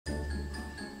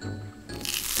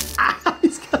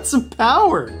some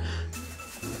power.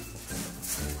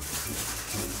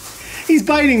 He's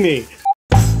biting me.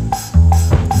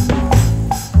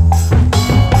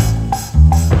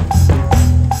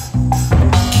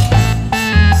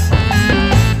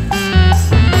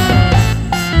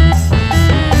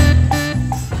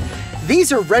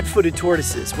 These are red-footed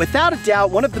tortoises, without a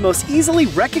doubt one of the most easily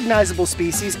recognizable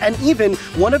species and even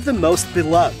one of the most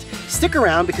beloved. Stick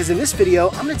around because in this video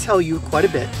I'm going to tell you quite a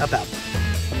bit about them.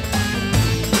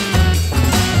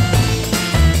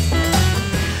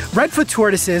 Redfoot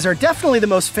tortoises are definitely the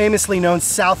most famously known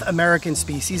South American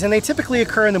species, and they typically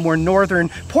occur in the more northern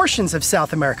portions of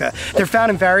South America. They're found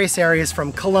in various areas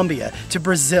from Colombia to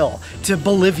Brazil to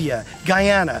Bolivia,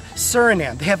 Guyana,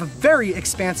 Suriname. They have a very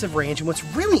expansive range, and what's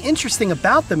really interesting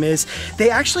about them is they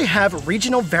actually have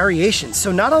regional variations.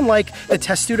 So not unlike the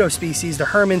testudo species, the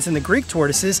hermins and the Greek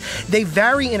tortoises, they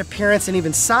vary in appearance and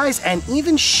even size and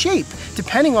even shape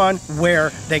depending on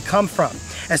where they come from.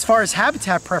 As far as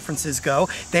habitat preferences go,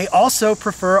 they also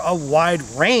prefer a wide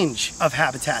range of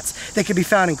habitats. They can be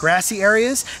found in grassy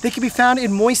areas, they can be found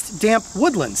in moist, damp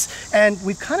woodlands, and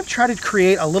we've kind of tried to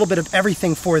create a little bit of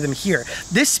everything for them here.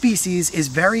 This species is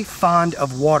very fond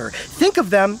of water. Think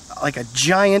of them like a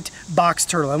giant box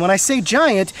turtle, and when I say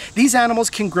giant, these animals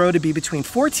can grow to be between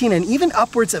 14 and even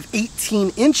upwards of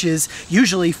 18 inches,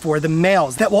 usually for the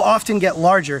males, that will often get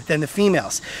larger than the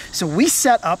females. So we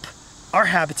set up our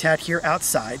habitat here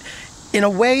outside in a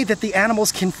way that the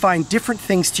animals can find different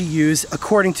things to use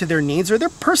according to their needs or their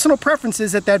personal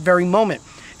preferences at that very moment.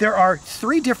 There are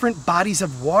 3 different bodies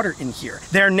of water in here.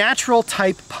 They're natural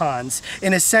type ponds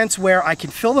in a sense where I can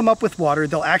fill them up with water.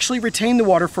 They'll actually retain the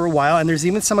water for a while, and there's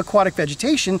even some aquatic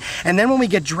vegetation, and then when we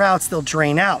get droughts, they'll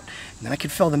drain out. And then I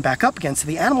can fill them back up again, so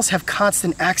the animals have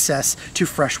constant access to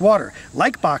fresh water.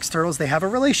 Like box turtles, they have a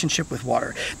relationship with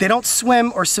water. They don't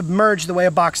swim or submerge the way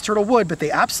a box turtle would, but they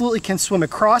absolutely can swim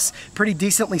across pretty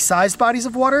decently sized bodies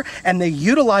of water, and they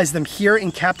utilize them here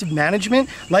in captive management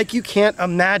like you can't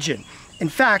imagine. In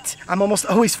fact, I'm almost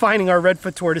always finding our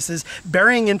redfoot tortoises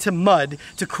burying into mud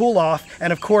to cool off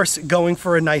and of course going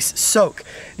for a nice soak.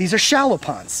 These are shallow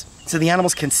ponds, so the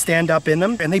animals can stand up in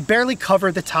them, and they barely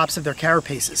cover the tops of their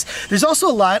carapaces. There's also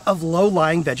a lot of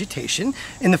low-lying vegetation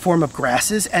in the form of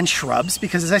grasses and shrubs,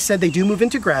 because as I said, they do move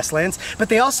into grasslands, but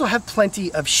they also have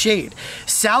plenty of shade.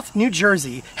 South New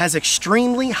Jersey has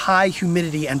extremely high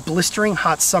humidity and blistering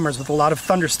hot summers with a lot of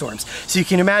thunderstorms. So you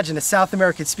can imagine a South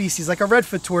American species like a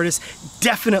redfoot tortoise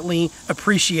definitely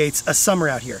appreciates a summer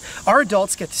out here. Our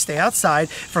adults get to stay outside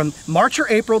from March or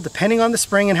April, depending on the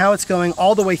spring and how it's going,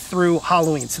 all the way through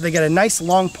Halloween. So they get a nice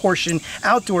long portion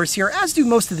outdoors here, as do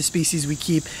most of the species we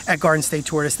keep at Garden State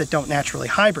Tortoise that don't naturally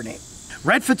hibernate.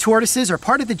 Redfoot tortoises are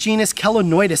part of the genus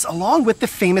Chelonoidus, along with the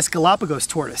famous Galapagos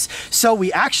tortoise. So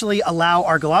we actually allow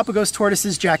our Galapagos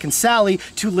tortoises, Jack and Sally,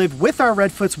 to live with our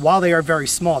redfoots while they are very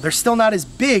small. They're still not as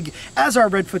big as our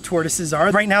redfoot tortoises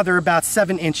are. Right now they're about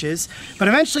 7 inches, but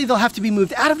eventually they'll have to be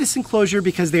moved out of this enclosure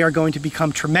because they are going to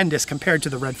become tremendous compared to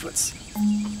the redfoots.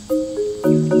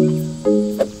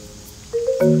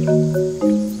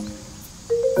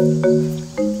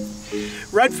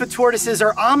 Redfoot tortoises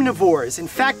are omnivores. In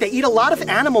fact, they eat a lot of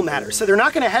animal matter, so they're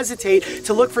not going to hesitate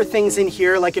to look for things in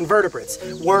here like invertebrates,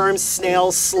 worms,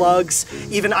 snails, slugs,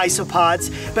 even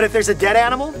isopods. But if there's a dead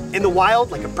animal in the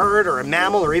wild, like a bird or a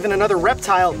mammal or even another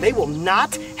reptile, they will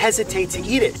not hesitate to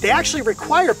eat it. They actually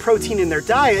require protein in their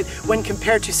diet when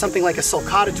compared to something like a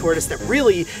sulcata tortoise that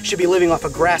really should be living off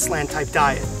a grassland type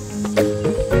diet.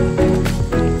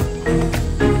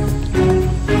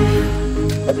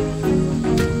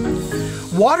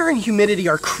 Water and humidity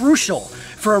are crucial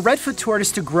for a redfoot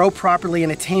tortoise to grow properly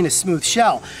and attain a smooth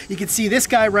shell. You can see this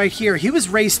guy right here, he was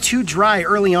raised too dry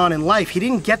early on in life. He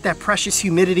didn't get that precious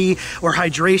humidity or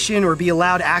hydration or be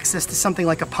allowed access to something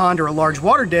like a pond or a large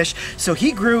water dish, so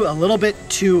he grew a little bit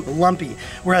too lumpy.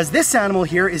 Whereas this animal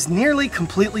here is nearly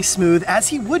completely smooth, as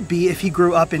he would be if he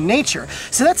grew up in nature.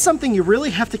 So that's something you really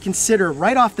have to consider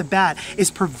right off the bat, is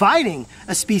providing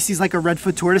a species like a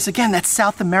redfoot tortoise. Again, that's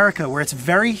South America, where it's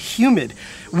very humid,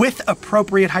 with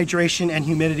appropriate hydration and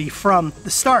humidity from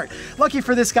the start. Lucky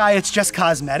for this guy, it's just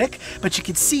cosmetic, but you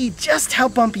can see just how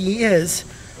bumpy he is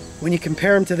when you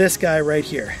compare him to this guy right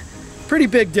here. Pretty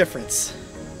big difference.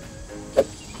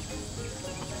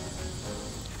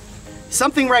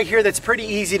 Something right here that's pretty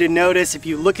easy to notice if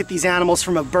you look at these animals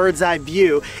from a bird's eye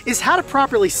view is how to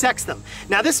properly sex them.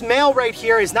 Now this male right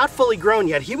here is not fully grown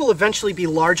yet. He will eventually be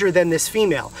larger than this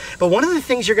female. But one of the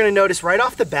things you're going to notice right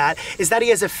off the bat is that he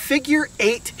has a figure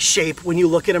 8 shape when you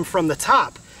look at him from the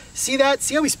top. See that?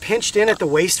 See how he's pinched in at the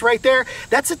waist right there?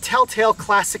 That's a telltale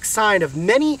classic sign of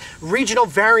many regional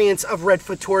variants of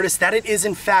redfoot tortoise that it is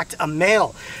in fact a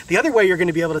male. The other way you're going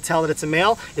to be able to tell that it's a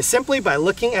male is simply by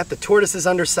looking at the tortoise's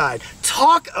underside.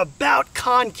 Talk about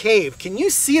concave. Can you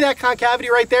see that concavity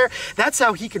right there? That's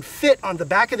how he could fit on the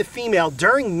back of the female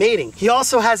during mating. He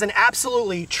also has an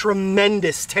absolutely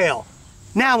tremendous tail.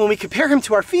 Now, when we compare him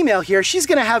to our female here, she's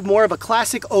gonna have more of a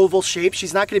classic oval shape.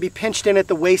 She's not gonna be pinched in at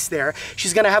the waist there.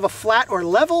 She's gonna have a flat or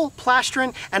level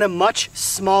plastron and a much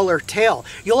smaller tail.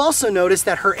 You'll also notice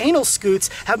that her anal scutes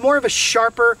have more of a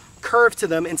sharper curve to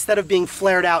them instead of being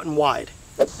flared out and wide.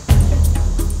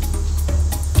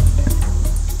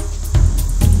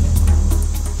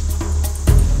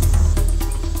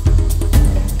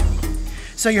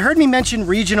 So you heard me mention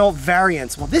regional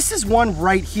variants. Well, this is one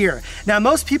right here. Now,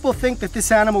 most people think that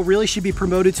this animal really should be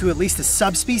promoted to at least a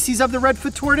subspecies of the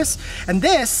redfoot tortoise, and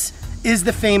this is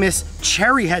the famous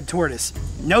cherry-head tortoise.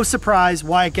 No surprise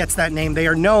why it gets that name. They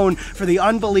are known for the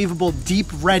unbelievable deep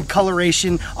red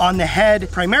coloration on the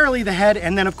head, primarily the head,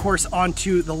 and then of course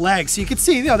onto the legs. So you can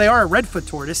see, you know, they are a redfoot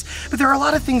tortoise, but there are a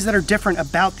lot of things that are different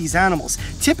about these animals.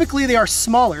 Typically, they are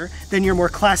smaller than your more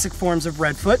classic forms of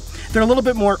redfoot. They're a little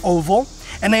bit more oval,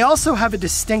 and they also have a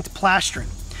distinct plastron.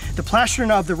 The plastron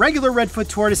of the regular redfoot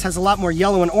tortoise has a lot more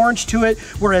yellow and orange to it,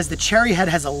 whereas the cherry head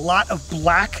has a lot of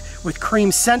black with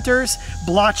cream centers,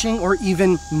 blotching, or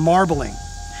even marbling.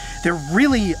 They're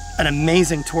really an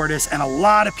amazing tortoise, and a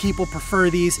lot of people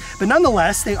prefer these, but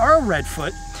nonetheless, they are a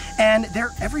redfoot, and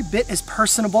they're every bit as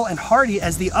personable and hardy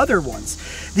as the other ones.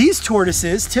 These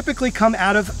tortoises typically come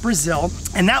out of Brazil,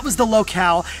 and that was the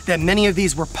locale that many of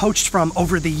these were poached from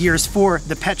over the years for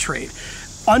the pet trade.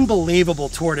 Unbelievable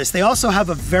tortoise. They also have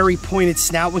a very pointed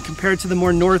snout when compared to the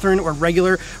more northern or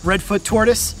regular redfoot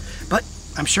tortoise, but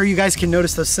I'm sure you guys can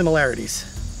notice those similarities.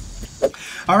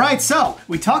 All right, so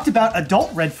we talked about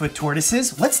adult redfoot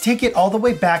tortoises. Let's take it all the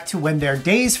way back to when their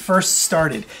days first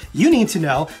started. You need to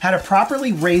know how to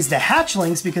properly raise the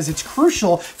hatchlings because it's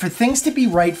crucial for things to be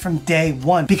right from day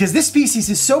one. Because this species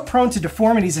is so prone to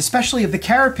deformities, especially of the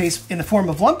carapace in the form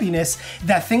of lumpiness,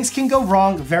 that things can go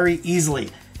wrong very easily.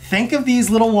 Think of these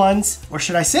little ones, or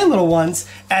should I say little ones,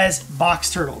 as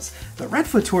box turtles. The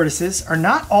redfoot tortoises are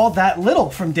not all that little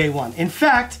from day one. In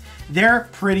fact, they're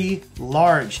pretty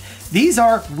large. These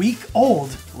are week-old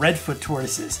redfoot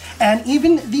tortoises, and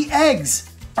even the eggs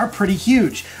are pretty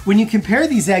huge. When you compare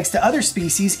these eggs to other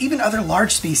species, even other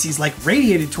large species like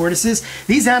radiated tortoises,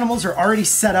 these animals are already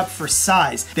set up for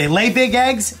size. They lay big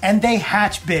eggs and they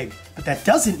hatch big, but that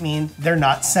doesn't mean they're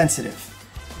not sensitive.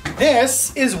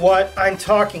 This is what I'm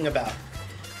talking about.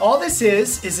 All this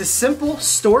is a simple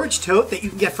storage tote that you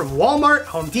can get from Walmart,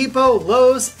 Home Depot,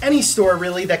 Lowe's, any store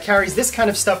really that carries this kind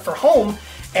of stuff for home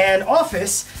and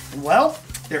office. And well,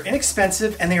 they're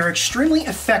inexpensive and they are extremely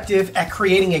effective at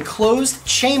creating a closed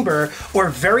chamber or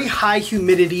very high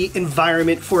humidity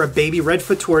environment for a baby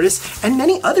redfoot tortoise and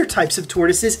many other types of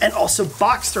tortoises and also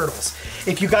box turtles.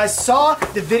 If you guys saw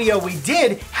the video we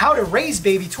did, how to raise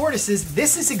baby tortoises,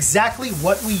 this is exactly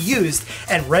what we used,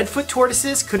 and redfoot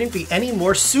tortoises couldn't be any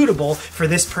more suitable for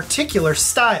this particular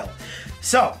style.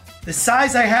 So, the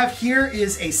size I have here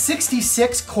is a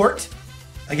 66 quart.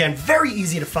 Again, very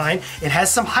easy to find. It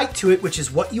has some height to it, which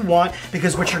is what you want,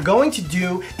 because what you're going to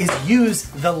do is use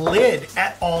the lid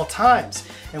at all times.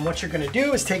 And what you're gonna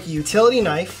do is take a utility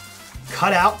knife,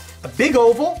 cut out a big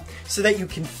oval so that you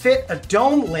can fit a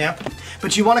dome lamp,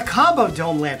 but you want a combo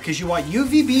dome lamp because you want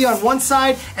UVB on one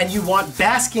side and you want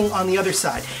basking on the other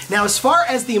side. Now, as far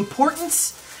as the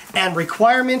importance and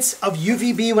requirements of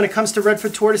UVB when it comes to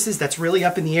redfoot tortoises, that's really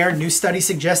up in the air. New studies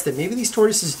suggest that maybe these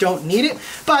tortoises don't need it,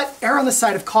 but err on the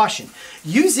side of caution.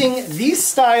 Using these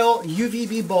style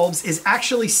UVB bulbs is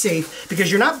actually safe because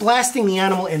you're not blasting the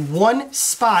animal in one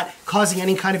spot, causing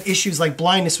any kind of issues like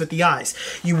blindness with the eyes.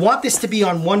 You want this to be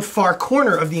on one far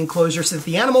corner of the enclosure so that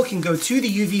the animal can go to the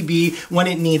UVB when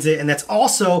it needs it, and that's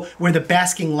also where the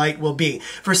basking light will be.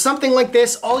 For something like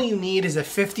this, all you need is a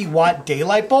 50-watt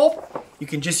daylight bulb. You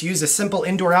can just use a simple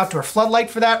indoor-outdoor floodlight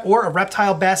for that, or a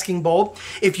reptile basking bulb.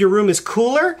 If your room is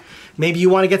cooler, maybe you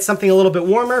want to get something a little bit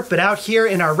warmer, but out here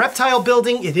in our reptile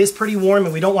building, it is pretty warm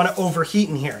and we don't want to overheat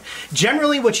in here.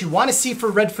 Generally, what you want to see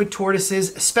for redfoot tortoises,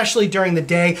 especially during the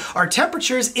day, are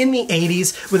temperatures in the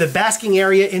 80s with a basking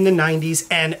area in the 90s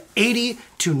and 80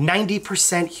 to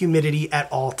 90% humidity at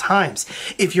all times.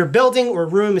 If your building or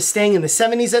room is staying in the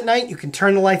 70s at night, you can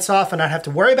turn the lights off and not have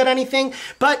to worry about anything.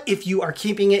 But if you are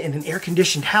keeping it in an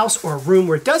air-conditioned house or a room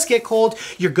where it does get cold,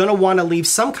 you're gonna wanna leave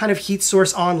some kind of heat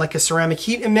source on, like a ceramic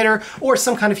heat emitter heater or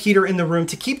some kind of heater in the room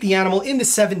to keep the animal in the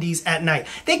 70s at night.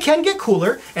 They can get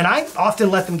cooler, and I often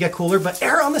let them get cooler, but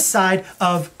err on the side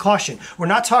of caution. We're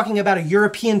not talking about a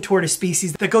European tortoise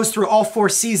species that goes through all 4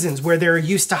 seasons where they're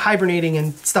used to hibernating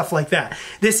and stuff like that.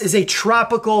 This is a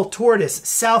tropical tortoise,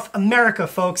 South America,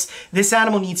 folks. This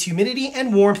animal needs humidity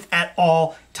and warmth at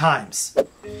all times.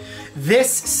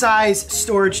 This size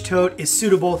storage tote is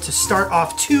suitable to start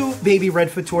off 2 baby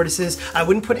redfoot tortoises. I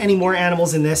wouldn't put any more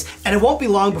animals in this, and it won't be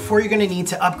long before you're gonna need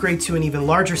to upgrade to an even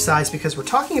larger size, because we're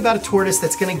talking about a tortoise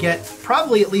that's gonna get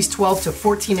probably at least 12 to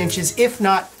 14 inches, if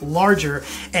not larger,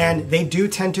 and they do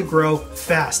tend to grow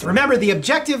fast. Remember, the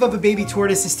objective of a baby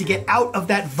tortoise is to get out of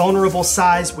that vulnerable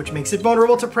size, which makes it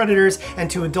vulnerable to predators,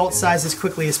 and to adult size as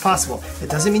quickly as possible. It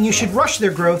doesn't mean you should rush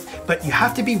their growth, but you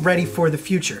have to be ready for the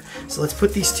future. So let's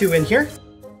put these 2 in here.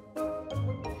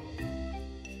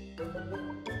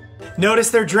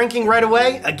 Notice they're drinking right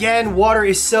away. Again, water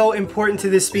is so important to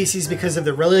this species because of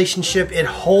the relationship it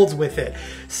holds with it.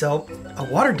 So a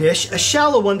water dish, a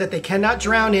shallow one that they cannot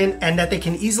drown in and that they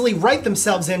can easily right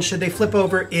themselves in should they flip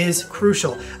over, is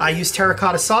crucial. I use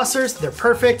terracotta saucers. They're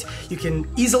perfect. You can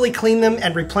easily clean them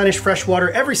and replenish fresh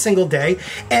water every single day.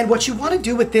 And what you want to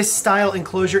do with this style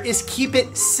enclosure is keep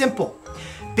it simple.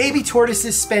 Baby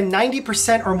tortoises spend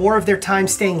 90% or more of their time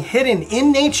staying hidden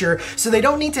in nature, so they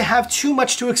don't need to have too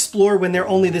much to explore when they're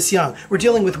only this young. We're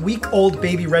dealing with week-old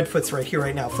baby redfoots right here,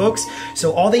 right now, folks.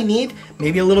 So all they need,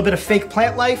 maybe a little bit of fake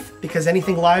plant life, because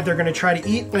anything live they're gonna try to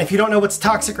eat. And if you don't know what's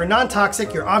toxic or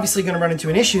non-toxic, you're obviously gonna run into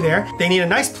an issue there. They need a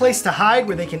nice place to hide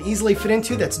where they can easily fit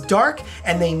into that's dark,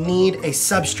 and they need a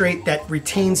substrate that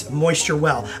retains moisture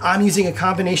well. I'm using a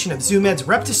combination of Zoo Med's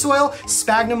Reptisoil,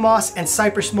 sphagnum moss, and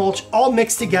cypress mulch, all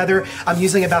mixed together. I'm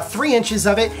using about 3 inches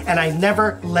of it, and I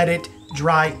never let it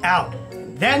dry out.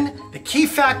 Then the key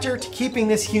factor to keeping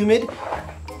this humid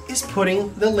is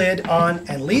putting the lid on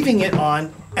and leaving it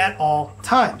on at all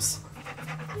times.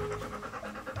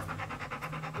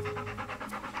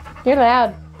 You're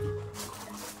loud.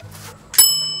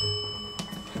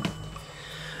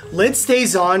 Lid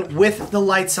stays on with the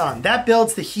lights on. That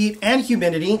builds the heat and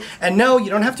humidity. And no, you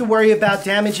don't have to worry about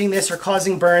damaging this or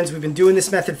causing burns. We've been doing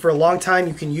this method for a long time.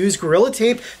 You can use Gorilla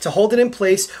Tape to hold it in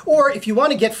place, or if you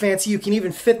want to get fancy, you can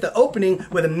even fit the opening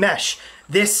with a mesh.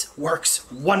 This works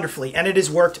wonderfully, and it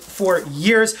has worked for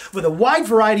years with a wide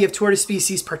variety of tortoise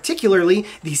species, particularly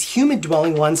these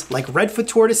humid-dwelling ones like redfoot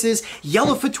tortoises,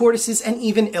 yellowfoot tortoises, and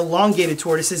even elongated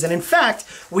tortoises. And in fact,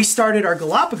 we started our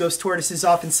Galapagos tortoises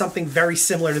off in something very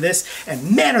similar to this,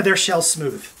 and man, are their shells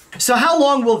smooth. So how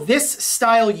long will this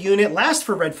style unit last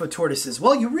for redfoot tortoises?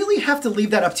 Well, you really have to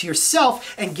leave that up to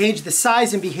yourself and gauge the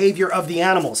size and behavior of the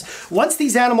animals. Once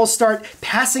these animals start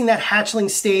passing that hatchling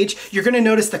stage, you're going to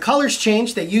notice the colors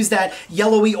change. They use that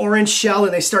yellowy orange shell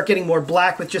and they start getting more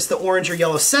black with just the orange or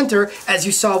yellow center, as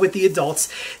you saw with the adults.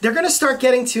 They're going to start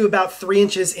getting to about 3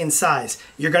 inches in size.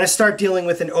 You're going to start dealing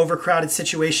with an overcrowded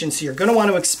situation, so you're going to want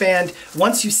to expand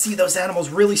once you see those animals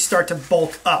really start to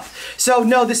bulk up. So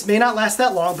no, this may not last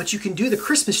that long, but you can do the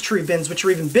Christmas tree bins, which are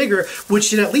even bigger, which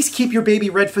should at least keep your baby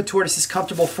redfoot tortoises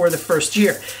comfortable for the first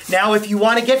year. Now, if you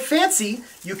want to get fancy,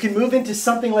 you can move into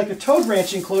something like a toad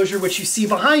ranch enclosure, which you see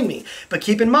behind me. But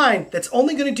keep in mind, that's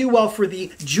only going to do well for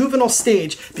the juvenile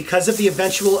stage because of the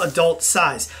eventual adult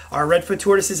size. Our redfoot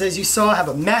tortoises, as you saw, have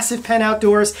a massive pen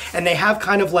outdoors, and they have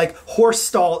kind of like horse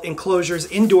stall enclosures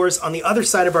indoors on the other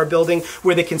side of our building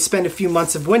where they can spend a few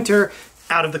months of winter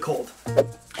out of the cold.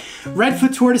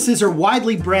 Redfoot tortoises are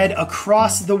widely bred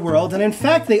across the world, and in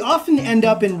fact, they often end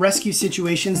up in rescue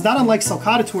situations, not unlike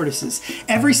sulcata tortoises.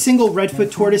 Every single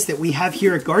redfoot tortoise that we have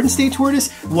here at Garden State Tortoise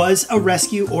was a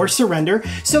rescue or surrender,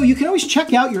 so you can always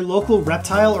check out your local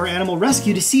reptile or animal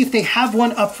rescue to see if they have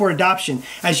one up for adoption.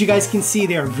 As you guys can see,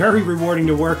 they are very rewarding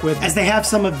to work with, as they have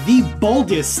some of the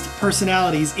boldest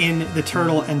personalities in the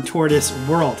turtle and tortoise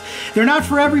world. They're not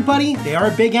for everybody. They are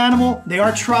a big animal. They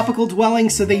are tropical dwelling,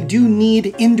 so they do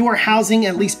need indoor housing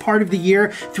at least part of the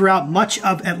year throughout much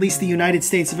of at least the United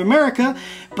States of America,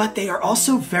 but they are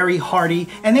also very hardy,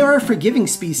 and they are a forgiving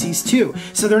species too.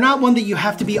 So they're not one that you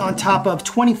have to be on top of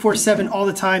 24/7 all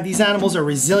the time. These animals are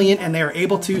resilient and they are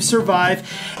able to survive.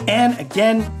 And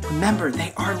again, remember,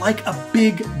 they are like a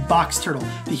big box turtle.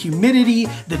 The humidity,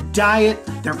 the diet,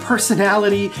 their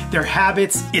personality, their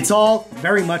habits, it's all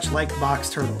very much like box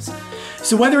turtles.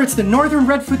 So whether it's the northern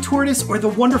redfoot tortoise or the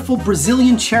wonderful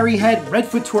Brazilian cherryhead,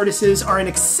 redfoot tortoises are an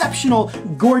exceptional,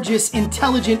 gorgeous,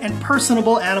 intelligent, and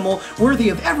personable animal worthy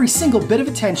of every single bit of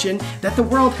attention that the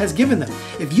world has given them.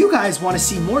 If you guys want to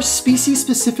see more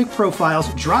species-specific profiles,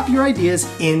 drop your ideas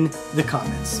in the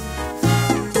comments.